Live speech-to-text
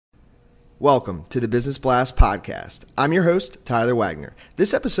Welcome to the Business Blast podcast. I'm your host, Tyler Wagner.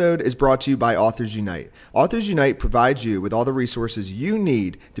 This episode is brought to you by Authors Unite. Authors Unite provides you with all the resources you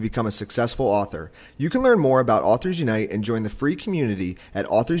need to become a successful author. You can learn more about Authors Unite and join the free community at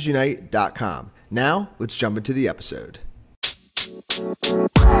authorsunite.com. Now, let's jump into the episode.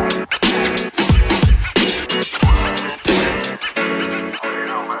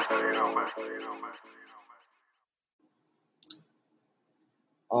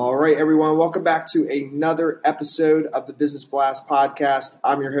 All right, everyone. Welcome back to another episode of the Business Blast podcast.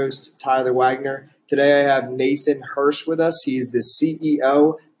 I'm your host, Tyler Wagner. Today I have Nathan Hirsch with us. He's the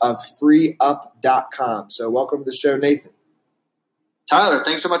CEO of freeup.com. So welcome to the show, Nathan. Tyler,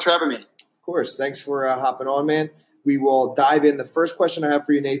 thanks so much for having me. Of course. Thanks for hopping on, man. We will dive in. The first question I have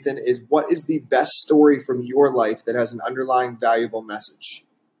for you, Nathan, is what is the best story from your life that has an underlying valuable message?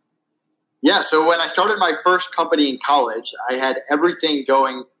 Yeah, so when I started my first company in college, I had everything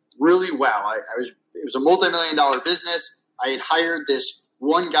going really well. It was a multi-million-dollar business. I had hired this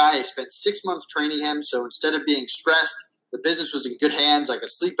one guy. I spent 6 months training him. So instead of being stressed, the business was in good hands. I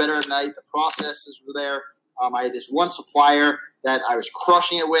could sleep better at night. The processes were there. I had this one supplier that I was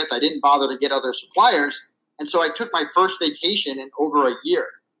crushing it with. I didn't bother to get other suppliers. And so I took my first vacation in over a year.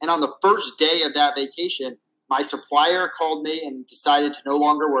 And on the first day of that vacation, my supplier called me and decided to no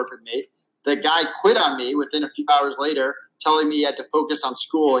longer work with me. The guy quit on me within a few hours later, telling me he had to focus on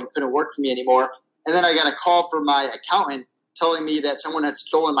school and couldn't work for me anymore. And then I got a call from my accountant telling me that someone had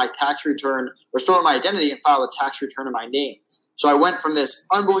stolen my tax return or stolen my identity and filed a tax return in my name. So I went from this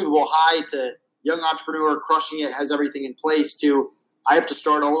unbelievable high to young entrepreneur, crushing it, has everything in place, to I have to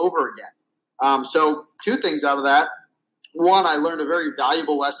start all over again. So two things out of that. One, I learned a very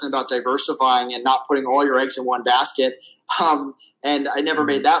valuable lesson about diversifying and not putting all your eggs in one basket. And I never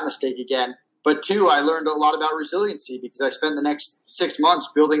made that mistake again. But two, I learned a lot about resiliency because I spent the next 6 months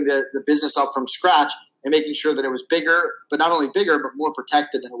building the business up from scratch and making sure that it was bigger, but not only bigger, but more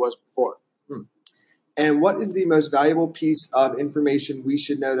protected than it was before. And what is the most valuable piece of information we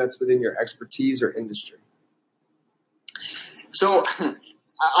should know that's within your expertise or industry? So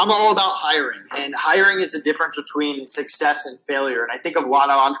I'm all about hiring, and hiring is the difference between success and failure. And I think a lot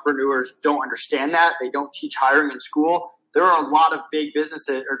of entrepreneurs don't understand that. They don't teach hiring in school. There are a lot of big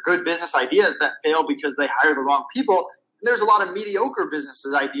businesses or good business ideas that fail because they hire the wrong people. And there's a lot of mediocre business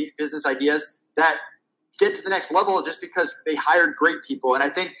ideas that get to the next level just because they hired great people. And I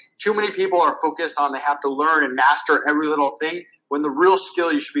think too many people are focused on they have to learn and master every little thing when the real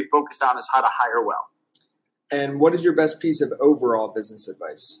skill you should be focused on is how to hire well. And what is your best piece of overall business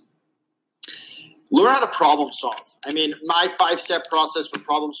advice? Learn how to problem solve. I mean, my 5-step process for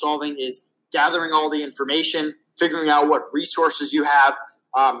problem solving is gathering all the information, figuring out what resources you have,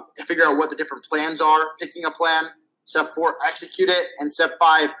 figure out what the different plans are, picking a plan. Step 4, execute it. And step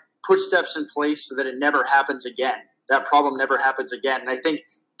 5, put steps in place so that it never happens again. That problem never happens again. And I think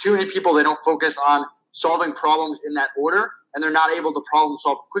too many people, they don't focus on solving problems in that order, and they're not able to problem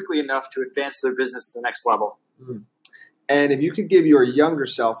solve quickly enough to advance their business to the next level. And if you could give your younger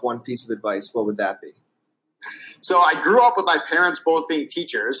self one piece of advice, what would that be? So I grew up with my parents both being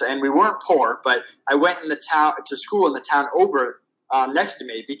teachers, and we weren't poor, but I went to school in the town over next to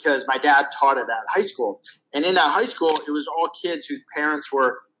me because my dad taught at that high school. And in that high school, it was all kids whose parents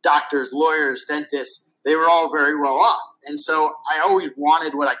were doctors, lawyers, dentists. They were all very well off. And so I always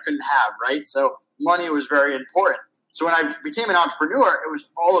wanted what I couldn't have, right? So money was very important. So when I became an entrepreneur, it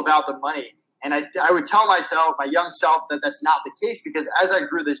was all about the money. And I would tell myself, my young self, that that's not the case because as I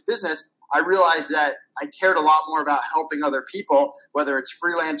grew this business, I realized that I cared a lot more about helping other people, whether it's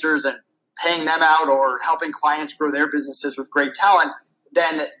freelancers and paying them out or helping clients grow their businesses with great talent,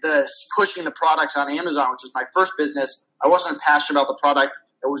 than pushing the products on Amazon, which is my first business. I wasn't passionate about the product.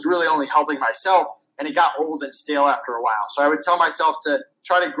 It was really only helping myself, and it got old and stale after a while. So I would tell myself to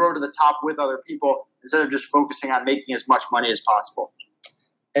try to grow to the top with other people instead of just focusing on making as much money as possible.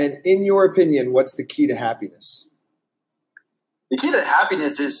 And in your opinion, what's the key to happiness? The key to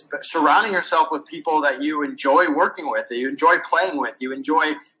happiness is surrounding yourself with people that you enjoy working with, that you enjoy playing with, you enjoy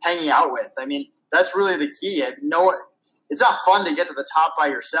hanging out with. I mean, that's really the key. It's not fun to get to the top by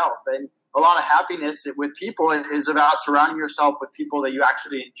yourself. And a lot of happiness with people is about surrounding yourself with people that you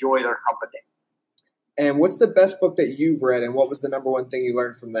actually enjoy their company. And what's the best book that you've read, and what was the number one thing you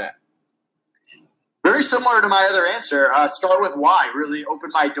learned from that? Very similar to my other answer. Start with why. Really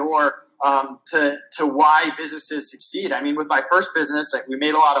opened my door to why businesses succeed. I mean, with my first business, we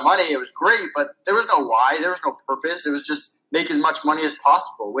made a lot of money. It was great, but there was no why. There was no purpose. It was just make as much money as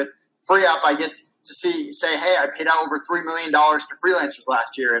possible. With FreeUp, I get to say, hey, I paid out over $3 million to freelancers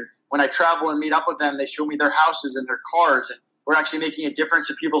last year. And when I travel and meet up with them, they show me their houses and their cars. And we're actually making a difference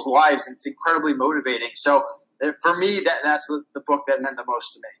in people's lives, and it's incredibly motivating. So for me, that's the book that meant the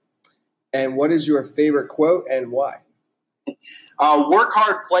most to me. And what is your favorite quote and why? Work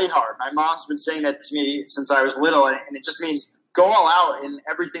hard, play hard. My mom's been saying that to me since I was little, and it just means go all out in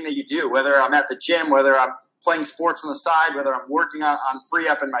everything that you do, whether I'm at the gym, whether I'm playing sports on the side, whether I'm working on Free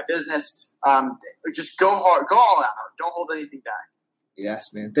Up in my business. Just go hard, go all out. Don't hold anything back.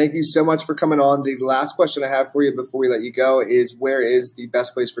 Yes, man. Thank you so much for coming on. The last question I have for you before we let you go is, where is the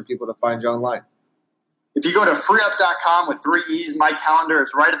best place for people to find you online? If you go to freeup.com with 3 E's, my calendar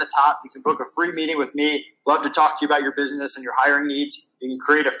is right at the top. You can book a free meeting with me. Love to talk to you about your business and your hiring needs. You can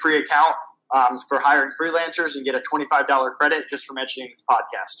create a free account for hiring freelancers and get a $25 credit just for mentioning the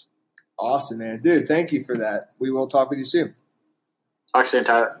podcast. Awesome, man. Dude, thank you for that. We will talk with you soon. Talk soon,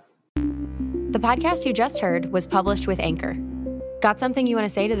 Tyler. The podcast you just heard was published with Anchor. Got something you want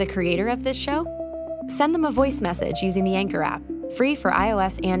to say to the creator of this show? Send them a voice message using the Anchor app, free for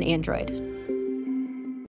iOS and Android.